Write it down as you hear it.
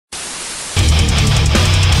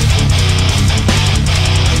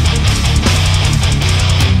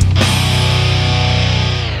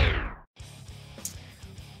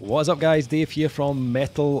What's up, guys? Dave here from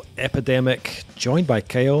Metal Epidemic, joined by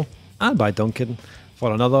Kyle and by Duncan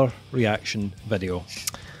for another reaction video.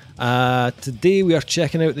 Today we are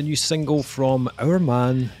checking out the new single from our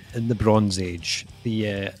man in the Bronze Age.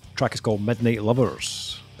 The track is called Midnight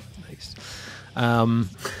Lovers. Nice.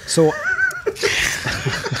 So...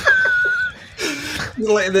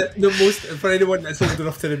 Like the most, for anyone that's old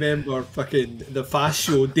enough to remember fucking the Fast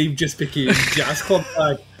Show, Dave just became Jazz Club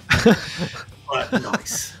Tag. But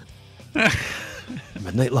nice.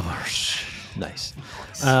 Midnight Lovers. Nice.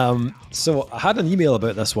 So I had an email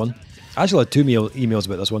about this one. I actually had two emails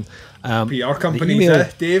about this one. PR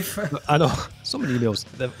companies, Dave? I know, so many emails.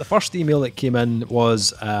 The first email that came in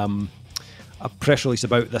was a press release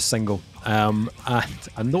about this single. And I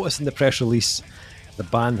noticed in the press release the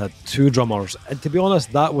band had two drummers, and to be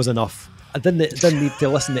honest, that was enough. I didn't need to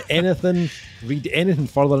listen to anything, read anything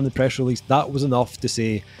further in the press release. That was enough to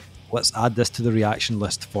say, let's add this to the reaction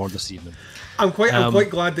list for this evening. I'm quite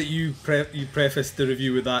glad that you prefaced the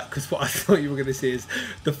review with that, because what I thought you were going to say is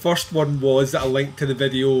the first one was a link to the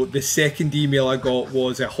video. The second email I got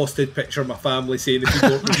was a hostage picture of my family saying, if you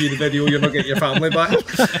don't review the video, you're not getting your family back.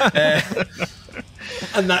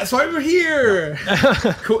 And that's why we're here.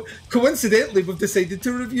 Coincidentally, we've decided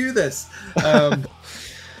to review this.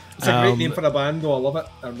 It's a great name for a band, though. I love it.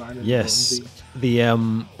 Our man in yes.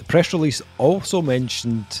 The press release also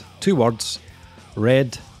mentioned two words: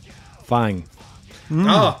 Red Fang.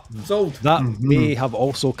 Ah, sold. That may have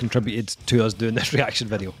also contributed to us doing this reaction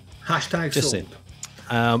video. Hashtag just sold.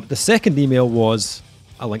 Saying. The second email was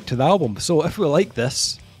a link to the album. So if we like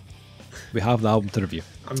this, we have the album to review.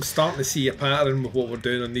 I'm starting to see a pattern with what we're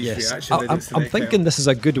doing on these reaction videos. I'm thinking this is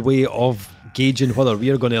a good way of gauging whether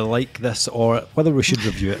we're going to like this or whether we should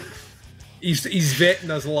review it. He's vetting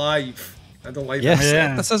us live. I don't like this. Yes,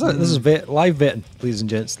 yeah. This is it. This is live vetting, ladies and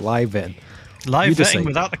gents. Live vetting. Live vetting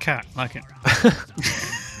without the cat. Like it.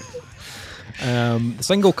 The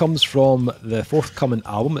single comes from the forthcoming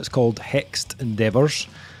album. It's called Hexed Endeavours,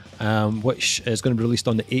 which is going to be released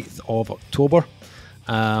on the 8th of October.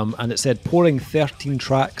 And it said, pouring 13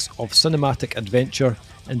 tracks of cinematic adventure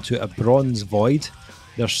into a bronze void.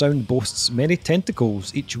 Their sound boasts many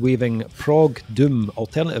tentacles, each waving prog, doom,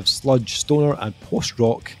 alternative, sludge, stoner and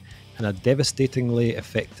post-rock in a devastatingly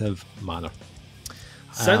effective manner.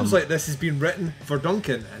 Sounds like this has been written for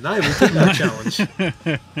Duncan, and I will take that challenge.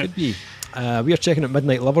 Could be. We are checking out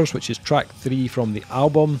Midnight Lovers, which is track 3 from the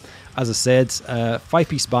album. As I said,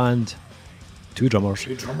 5-piece band, two drummers.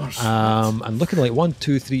 And looking like 1,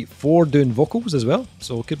 2, 3, 4 doing vocals as well.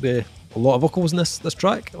 So it could be a lot of vocals in this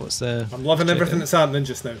track. Let's, I'm loving everything that's happening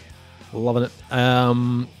just now. Loving it.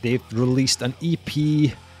 They've released an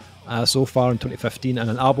EP so far in 2015 and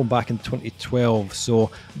an album back in 2012.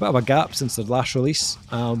 So a bit of a gap since their last release.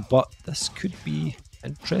 But this could be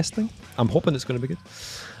interesting. I'm hoping it's going to be good.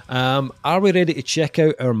 Are we ready to check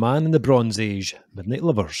out our man in the Bronze Age, Midnight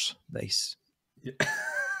Lovers? Nice. Yeah.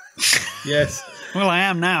 Yes. Well, I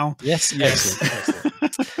am now. Yes. Excellent.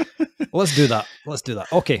 Let's do that.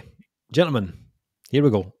 Okay, gentlemen, here we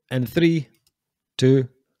go. In 3, 2,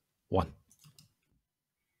 1.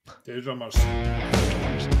 Two drummers.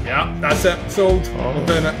 Yeah, that's it. Sold. I'm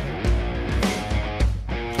doing it.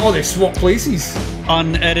 Oh, they swap places.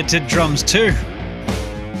 Unedited drums too.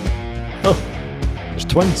 Oh, there's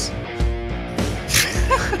twins.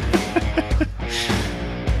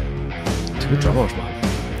 Two drummers, man.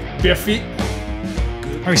 Bare feet.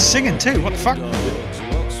 Oh, he's singing too. What the fuck?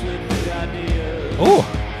 Oh.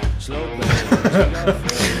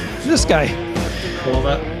 This guy. Love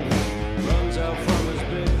it.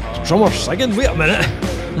 Drummer singing. Wait a minute.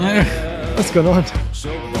 What's going on?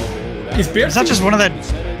 He's bare Is that just one of their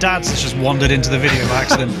dads that's just wandered into the video by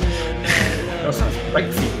accident? That's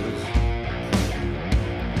big feet.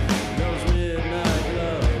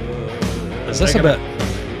 Is this a bit?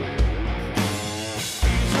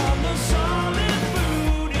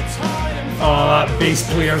 Oh, that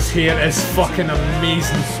bass player's hair is fucking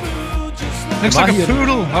amazing. Looks like a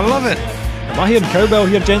poodle. I love it. Am I hearing cowbell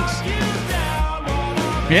here, gents?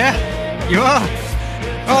 Yeah, you are.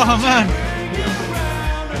 Oh, man.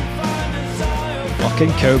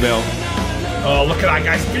 Fucking cowbell. Oh, look at that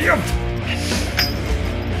guy's beard.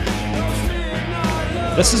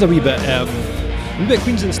 This is a wee bit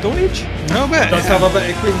Queens of the Stone Age. No bit. It does have a bit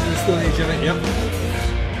of Queens of the Stone Age in it, yep.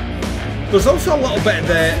 There's also a little bit of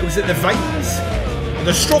was it the vines?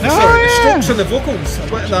 The strokes, the strokes and the vocals. A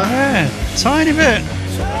bit of that. Yeah, tiny bit.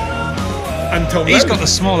 Until he's got the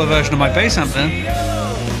smaller version of my bass amp then.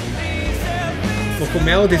 Vocal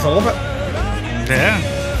melodies, I love it. Yeah.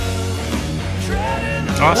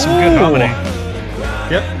 Oh, that's some good harmony.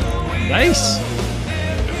 Yep. Nice.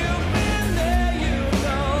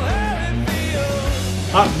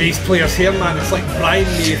 That bass player's hair, man, it's like Brian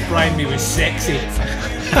May if Brian May was sexy.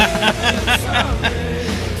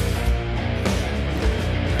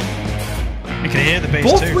 You can hear the bass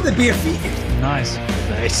Both too. with the bare feet. Nice.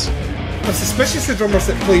 Nice. I'm suspicious of drummers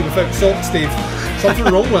that play without socks, Dave. Something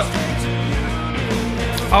wrong with it.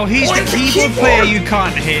 Oh, he's the it's a keyboard player you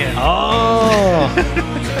can't hear. Oh,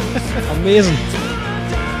 amazing.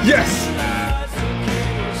 Yes!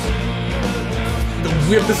 The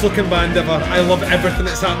weirdest looking band ever. I love everything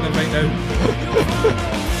that's happening right now.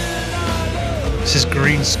 This is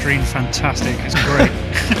green screen fantastic. It's great.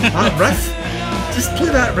 That riff. Just play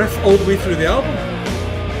that riff all the way through the album.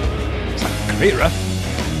 Great riff.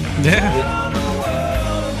 Yeah.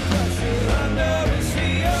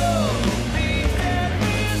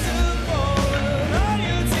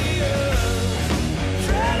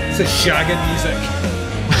 It's a shagging music.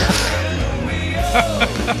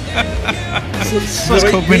 So it's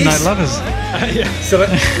called Midnight Lovers. So that,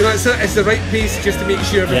 you know, it's the right pace just to make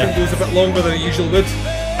sure everything goes a bit longer than it usually would. You know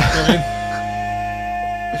what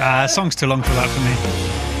I mean? Song's too long for that for me.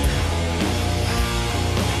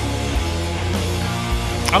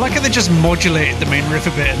 I like how they just modulated the main riff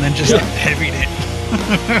a bit and then just heavied it.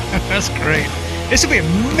 That's great. This would be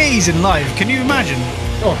amazing live. Can you imagine?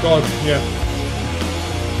 Oh god, yeah.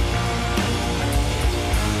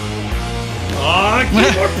 Ah,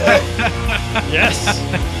 keyboard play! Yes.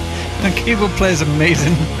 The keyboard player is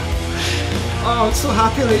amazing. Oh, I'm so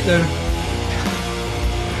happy right now.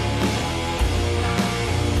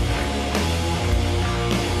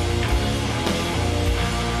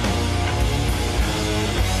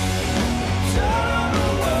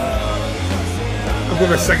 I'm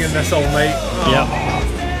gonna be singing this all night. Oh. Yeah.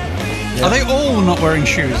 Are they all not wearing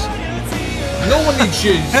shoes? No one needs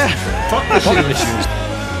shoes. Fuck the shoes.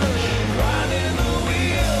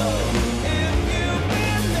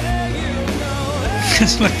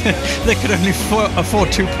 It's like they could only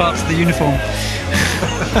afford 2 parts of the uniform.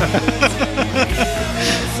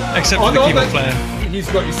 Except for the keyboard player. He's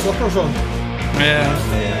got his slippers on. Yeah.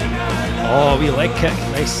 Oh, we leg kick.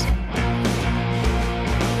 Nice.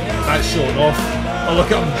 That's showing off. Oh,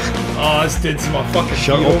 look at him. Oh, this dude's my fucking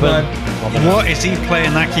Shut hero, open. man. What is he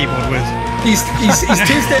playing that keyboard with? He's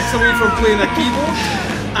 2 steps away from playing a keyboard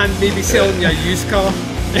and maybe selling you a used car.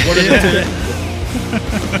 One of the two.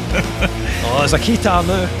 Oh, there's a guitar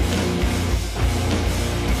now.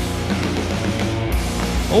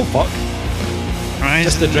 Oh fuck! Right.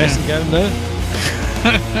 Just the dressing gown now.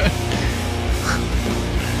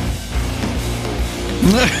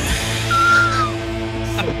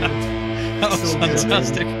 That was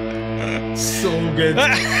fantastic. So good.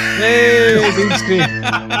 Hey, big screen.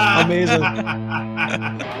 Amazing.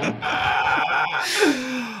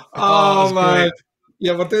 Oh man. great.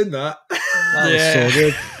 Yeah, we're doing that. That was so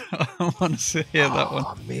good. I want to hear that one.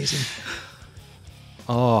 Amazing.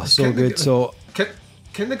 Oh, so Kinda good. got- So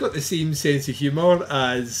Kind of got the same sense of humour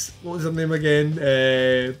as, what was her name again?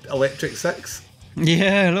 Electric Six.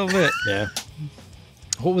 Yeah, a little bit. yeah.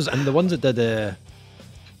 What was and the ones that did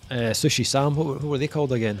Sushi Sam? What were they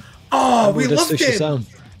called again? Oh, we Who did loved Sushi it. Sam.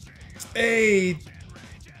 Hey,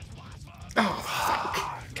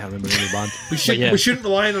 Can't remember any band. we But yeah, shouldn't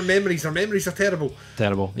rely on our memories. Our memories are terrible.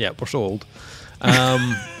 terrible. Yeah, we're so old.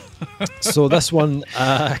 So this one,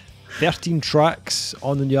 13 tracks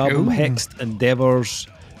on the new album, Ooh. Hexed Endeavours,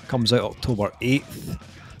 comes out October 8th.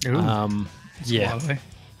 Ooh. Yeah, Lovely.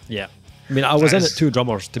 yeah. I mean, I was in Nice. it 2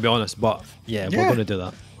 drummers, to be honest, but yeah, we're Yeah. going to do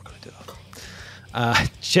that. We're going to do that.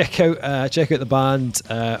 Check out the band.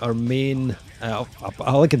 Our main, I'll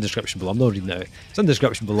link in the description below. I'm not reading it out. It's in the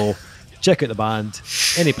description below. Check out the band.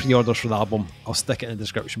 Any pre-orders for the album, I'll stick it in the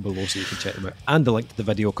description below so you can check them out. And the link to the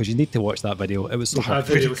video, because you need to watch that video. It was so That fun.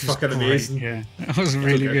 video was fucking amazing. Yeah, that was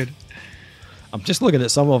really good. good. I'm just looking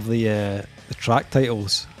at some of the track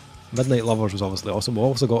titles. Midnight Lovers was obviously awesome. We've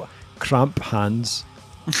also got Cramp Hands.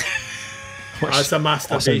 That's a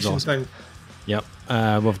masturbation awesome. thing. Yep.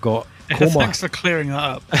 We've got Coma. Thanks for clearing that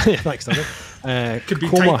up. Thanks, Duncan. Could be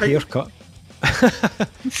Coma typing. Haircut.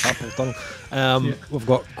 Carpal tunnel. We've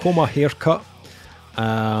got Coma Haircut.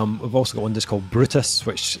 We've also got one that's called Brutus,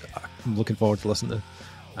 which I'm looking forward to listening to.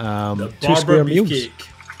 The 2 Barber Square Meals. Beefcake.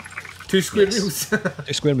 2 square Yes. meals.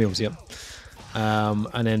 2 Square Meals, yep.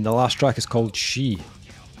 And then the last track is called She.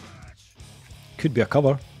 Could be a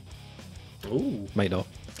cover. Ooh. Might not.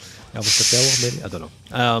 Elvis Costello, maybe? I don't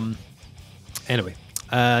know. Anyway,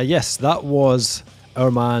 yes, that was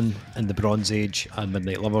Our Man in the Bronze Age and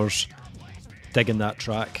Midnight Lovers. Digging that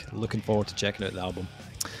track. Looking forward to checking out the album.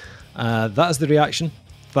 That is the reaction.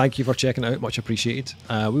 Thank you for checking it out. Much appreciated.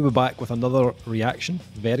 We'll be back with another reaction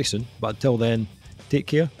very soon. But until then, take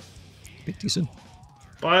care. Speak to you soon.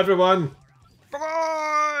 Bye, everyone.